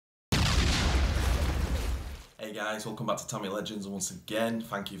Hey guys, welcome back to Tamiya Legends, and once again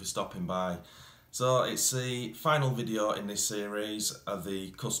thank you for stopping by. So it's the final video in this series of the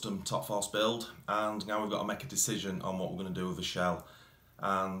custom Top Force build, and now we've got to make a decision on what we're going to do with the shell,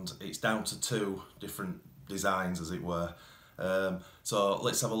 and it's down to two different designs, as it were. So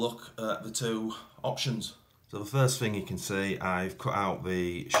let's have a look at the two options. So the first thing you can see, I've cut out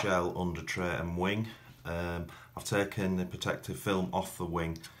the shell under tray and wing. I've taken the protective film off the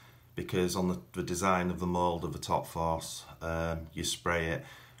wing because on the design of the mould of the Top Force, you spray it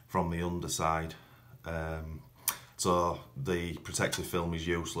from the underside. So the protective film is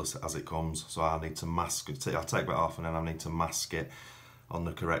useless as it comes, so I need to mask it. I'll take that off and then I need to mask it on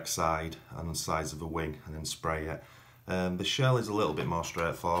the correct side and the sides of the wing and then spray it. The shell is a little bit more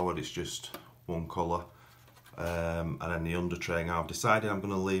straightforward, it's just one colour. And then the under tray, now I've decided I'm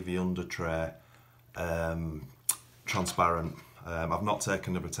going to leave the under tray transparent. I've not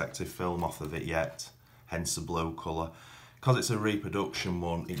taken the protective film off of it yet, hence the blue colour. Because it's a reproduction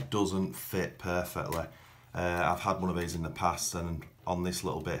one, it doesn't fit perfectly. I've had one of these in the past, and on this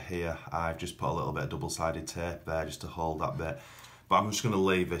little bit here I've just put a little bit of double-sided tape there just to hold that bit. But I'm just going to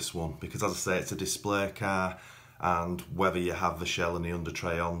leave this one because, as I say, it's a display car, and whether you have the shell and the under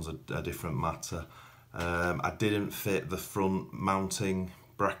tray on's a different matter. I didn't fit the front mounting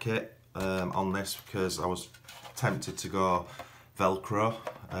bracket on this because I was tempted to go Velcro.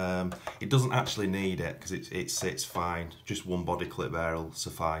 It doesn't actually need it because it sits fine, just one body clip there will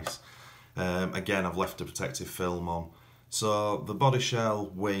suffice. Again, I've left the protective film on. So the body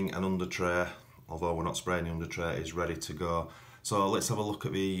shell, wing and under tray, although we're not spraying the under tray, is ready to go. So let's have a look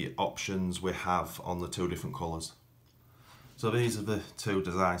at the options we have on the two different colours. So these are the two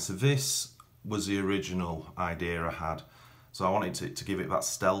designs. So this was the original idea I had. So I wanted to give it that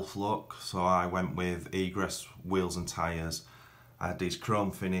stealth look, so I went with egress wheels and tyres. I had these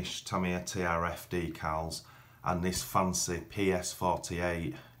chrome finished Tamiya TRF decals and this fancy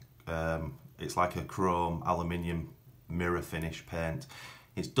PS48. It's like a chrome aluminium mirror finish paint.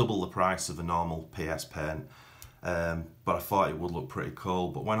 It's double the price of a normal PS paint, but I thought it would look pretty cool.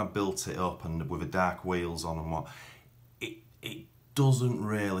 But when I built it up and with the dark wheels on and what, it doesn't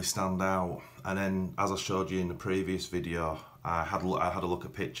really stand out. And then, as I showed you in the previous video, I had a look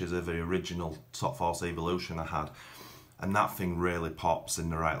at pictures of the original Top Force Evolution I had, and that thing really pops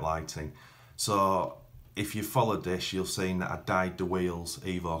in the right lighting. So if you followed this, you'll see that I dyed the wheels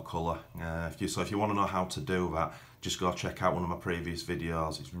Evo colour. So if you want to know how to do that, just go check out one of my previous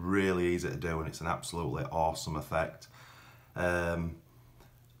videos. It's really easy to do and it's an absolutely awesome effect.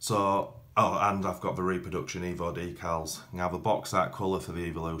 Oh, and I've got the reproduction Evo decals. Now the box art colour for the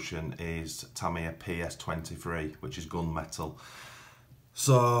Evolution is Tamiya PS23, which is gunmetal.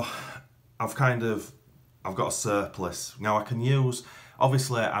 So I've got a surplus. Now I can use,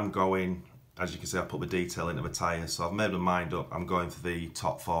 obviously I'm going, as you can see I put the detail into the tyres, so I've made my mind up, I'm going for the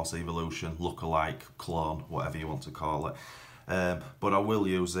Top Force Evolution look-alike, clone, whatever you want to call it. But I will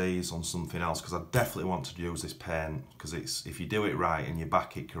use these on something else because I definitely want to use this paint because if you do it right and you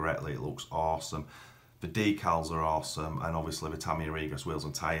back it correctly, it looks awesome. The decals are awesome, and obviously the Tamiya egress wheels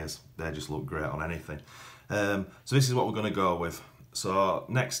and tyres, they just look great on anything. So this is what we're going to go with. So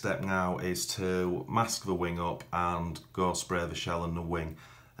next step now is to mask the wing up and go spray the shell and the wing,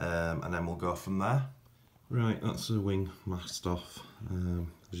 and then we'll go from there. Right, that's the wing masked off.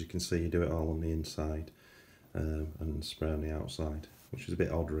 As you can see, you do it all on the inside. And spray on the outside, which is a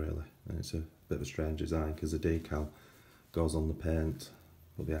bit odd really, and it's a bit of a strange design because the decal goes on the paint,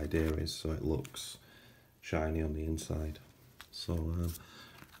 but the idea is so it looks shiny on the inside. So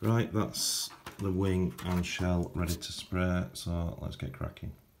right, that's the wing and shell ready to spray, so let's get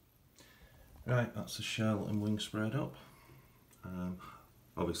cracking. Right, that's the shell and wing sprayed up.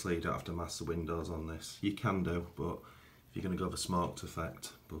 Obviously you don't have to mask the windows on this, you can do, but if you're going to go for smoked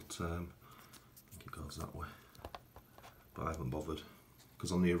effect, but I think it goes that way. But I haven't bothered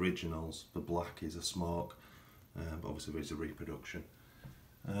because on the originals the black is a smoke, but obviously there's a reproduction.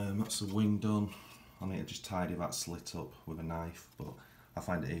 That's the wing done. I need to just tidy that slit up with a knife, but I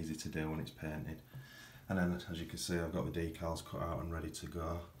find it easy to do when it's painted. And then, as you can see, I've got the decals cut out and ready to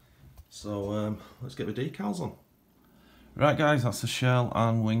go. So let's get the decals on. Right guys, that's the shell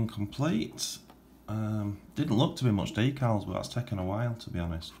and wing complete. Didn't look to be much decals, but that's taken a while, to be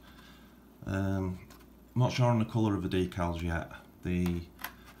honest. I'm not sure on the colour of the decals yet.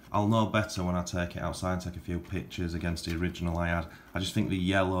 I'll know better when I take it outside and take a few pictures against the original I had. I just think the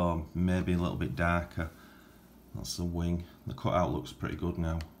yellow may be a little bit darker. That's the wing. The cutout looks pretty good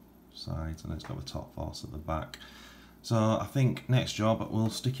now. Sides, and it's got the Top Force at the back. So I think next job we'll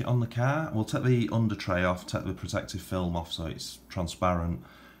stick it on the car. We'll take the under tray off, take the protective film off so it's transparent,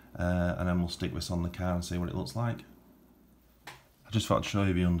 and then we'll stick this on the car and see what it looks like. I just thought I'd show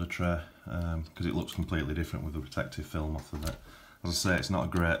you the under tray because it looks completely different with the protective film off of it. As I say, it's not a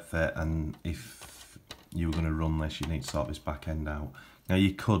great fit, and if you were going to run this, you need to sort this back end out. Now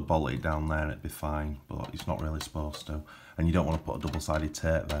you could bolt it down there and it'd be fine, but it's not really supposed to. And you don't want to put a double-sided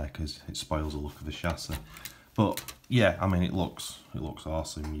tape there because it spoils the look of the chassis. But yeah, I mean, it looks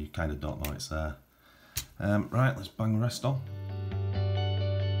awesome. You kind of don't know it's there. Right, let's bang the rest on.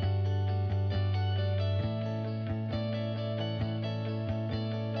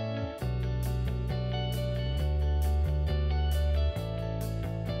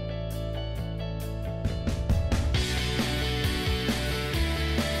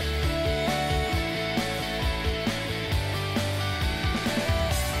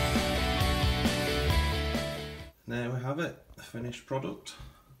 There we have it, the finished product.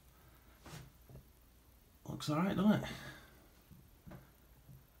 Looks alright, doesn't it?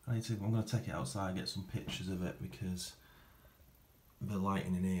 I'm going to take it outside and get some pictures of it because the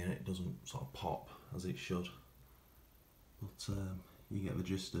lighting in here, it doesn't sort of pop as it should. But you get the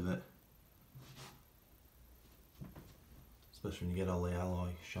gist of it. Especially when you get all the alloy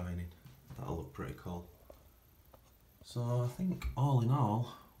shining. That'll look pretty cool. So I think all in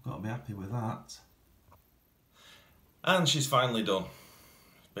all, I've got to be happy with that. And she's finally done.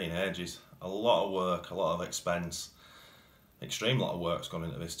 It's been ages. A lot of work, a lot of expense. Extreme lot of work's gone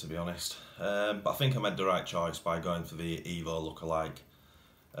into this, to be honest. But I think I made the right choice by going for the Evo lookalike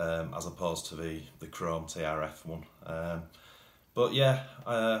as opposed to the Chrome TRF one. But yeah,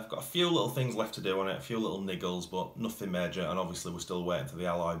 I've got a few little things left to do on it, a few little niggles, but nothing major. And obviously we're still waiting for the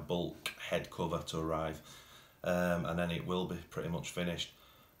alloy bulk head cover to arrive. And then it will be pretty much finished.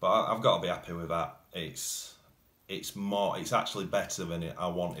 But I've got to be happy with that. It's actually better than I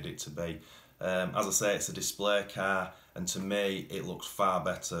wanted it to be. As I say, it's a display car, and to me it looks far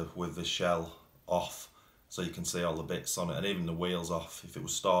better with the shell off, so you can see all the bits on it, and even the wheels off. If it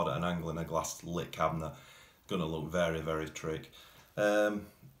was stored at an angle in a glass lit cabinet, it's going to look very, very trick.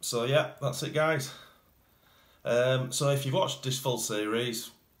 So yeah, that's it, guys. So if you've watched this full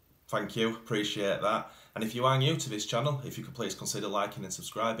series, thank you, appreciate that. And if you are new to this channel, if you could please consider liking and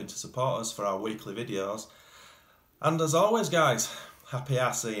subscribing to support us for our weekly videos. And as always, guys, happy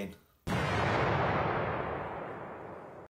RCing.